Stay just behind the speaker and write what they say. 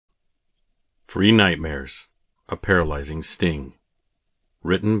Free Nightmares, A Paralyzing Sting.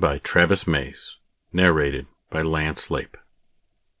 Written by Travis Mays. Narrated by Lance Lape.